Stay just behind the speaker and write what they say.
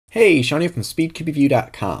Hey, Sean here from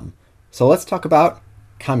SpeedCubeView.com. So let's talk about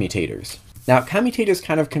commutators. Now, commutators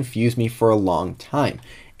kind of confused me for a long time,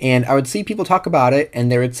 and I would see people talk about it,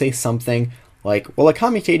 and they would say something like, well, a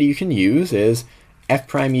commutator you can use is f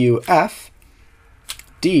prime u f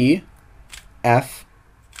d f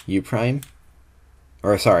u prime,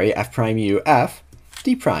 or sorry, f prime u f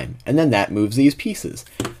d prime, and then that moves these pieces.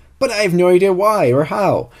 But I have no idea why or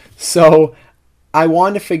how. So I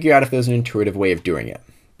wanted to figure out if there's an intuitive way of doing it.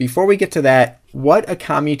 Before we get to that, what a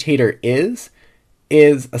commutator is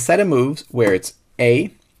a set of moves where it's A,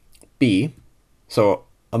 B, so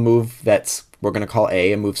a move that's we're going to call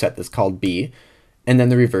A, a move set that's called B, and then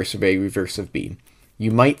the reverse of A, reverse of B. You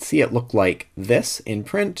might see it look like this in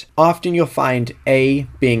print. Often you'll find A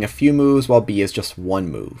being a few moves while B is just one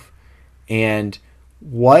move. And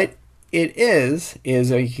what it is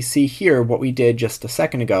you can see here what we did just a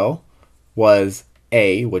second ago was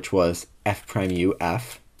A, which was f prime u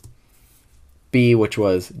f, B, which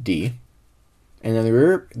was D, and then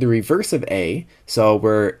the reverse of A, so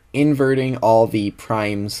we're inverting all the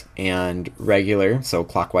primes and regular, so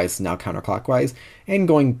clockwise now counterclockwise, and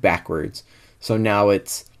going backwards. So now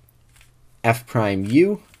it's f prime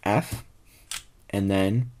u f, and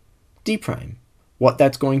then D prime. What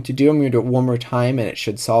that's going to do, I'm going to do it one more time and it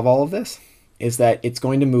should solve all of this, is that it's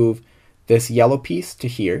going to move this yellow piece to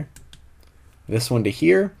here, this one to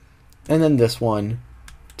here, and then this one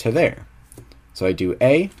to there. So I do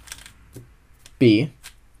A, B,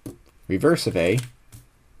 reverse of A,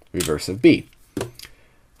 reverse of B.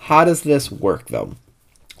 How does this work though?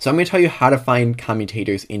 So I'm going to tell you how to find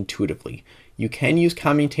commutators intuitively. You can use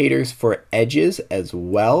commutators for edges as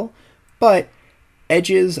well, but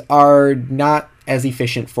edges are not as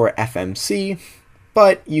efficient for FMC,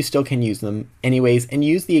 but you still can use them anyways and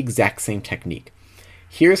use the exact same technique.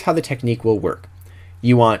 Here's how the technique will work.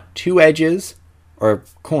 You want two edges or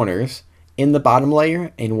corners in the bottom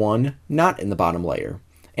layer and one not in the bottom layer.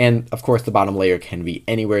 And of course the bottom layer can be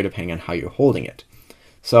anywhere depending on how you're holding it.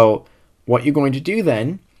 So what you're going to do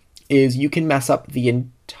then is you can mess up the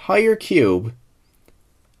entire cube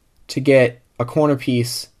to get a corner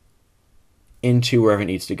piece into wherever it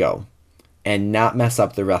needs to go and not mess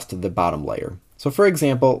up the rest of the bottom layer. So for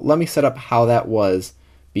example, let me set up how that was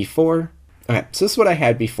before. Okay, so this is what I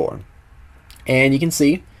had before. And you can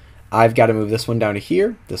see I've got to move this one down to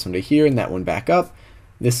here, this one to here, and that one back up.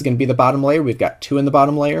 This is going to be the bottom layer. We've got two in the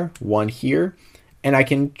bottom layer, one here, and I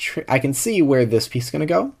can see where this piece is going to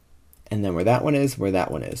go, and then where that one is, where that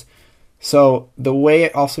one is. So the way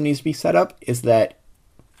it also needs to be set up is that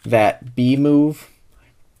B move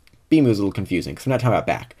is a little confusing because I'm not talking about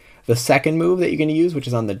back. The second move that you're going to use, which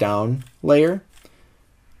is on the down layer,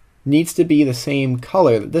 needs to be the same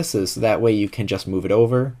color that this is, so that way you can just move it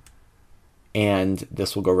over and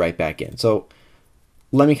this will go right back in. So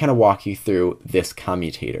let me kind of walk you through this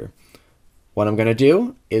commutator. What I'm going to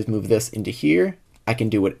do is move this into here. I can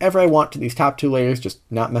do whatever I want to these top two layers, just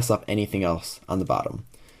not mess up anything else on the bottom.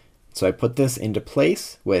 So I put this into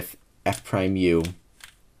place with f prime u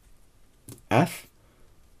f,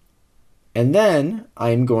 and then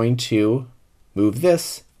I'm going to move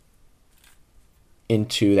this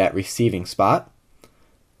into that receiving spot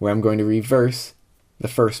where I'm going to reverse the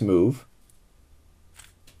first move.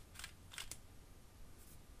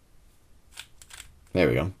 There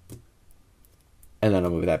we go. And then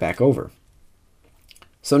I'll move that back over.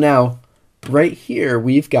 So now, right here,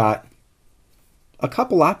 we've got a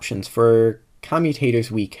couple options for commutators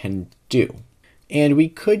we can do. And we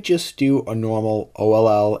could just do a normal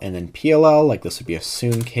OLL and then PLL, like this would be a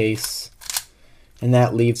soon case. And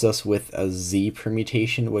that leaves us with a Z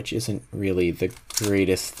permutation, which isn't really the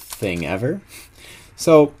greatest thing ever.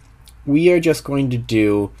 So we are just going to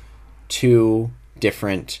do two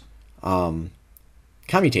different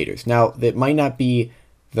commutators. Now, that might not be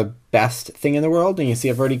the best thing in the world, and you see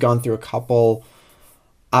I've already gone through a couple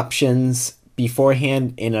options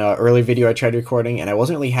beforehand in an early video I tried recording, and I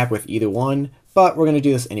wasn't really happy with either one, but we're going to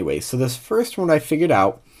do this anyway. So this first one I figured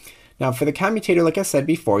out. Now for the commutator, like I said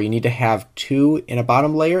before, you need to have two in a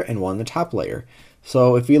bottom layer and one in the top layer.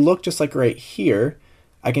 So if we look just like right here,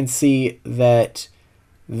 I can see that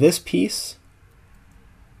this piece,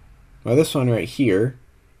 or this one right here,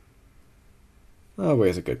 oh,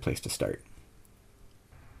 where's a good place to start?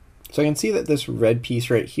 So I can see that this red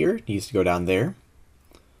piece right here needs to go down there.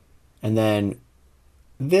 And then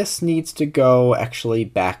this needs to go actually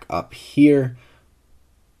back up here.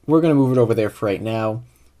 We're going to move it over there for right now.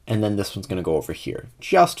 And then this one's going to go over here,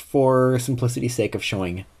 just for simplicity's sake of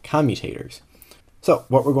showing commutators. So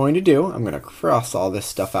what we're going to do, I'm going to cross all this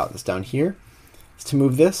stuff out that's down here, is to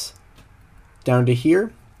move this down to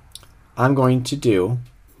here. I'm going to do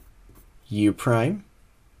U prime,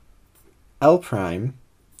 L prime,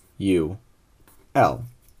 U, L.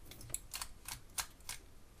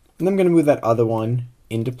 And I'm going to move that other one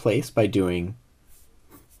into place by doing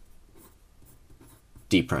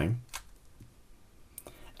D prime.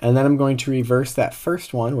 And then I'm going to reverse that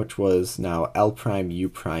first one, which was now L prime, U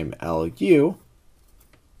prime, L, U.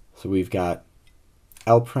 So we've got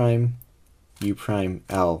L prime, U prime,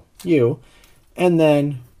 L, U, and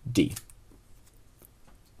then D.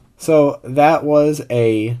 So that was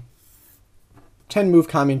a 10-move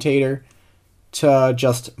commutator to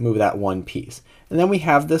just move that one piece. And then we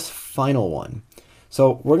have this final one.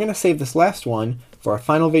 So we're going to save this last one for our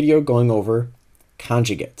final video going over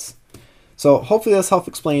conjugates. So hopefully this helps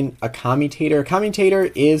explain a commutator. A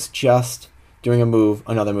commutator is just doing a move,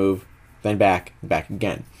 another move, then back, back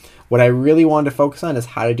again. What I really wanted to focus on is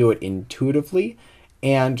how to do it intuitively.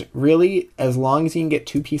 And really, as long as you can get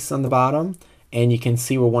two pieces on the bottom and you can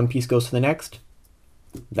see where one piece goes to the next,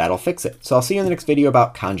 that'll fix it. So I'll see you in the next video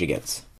about conjugates.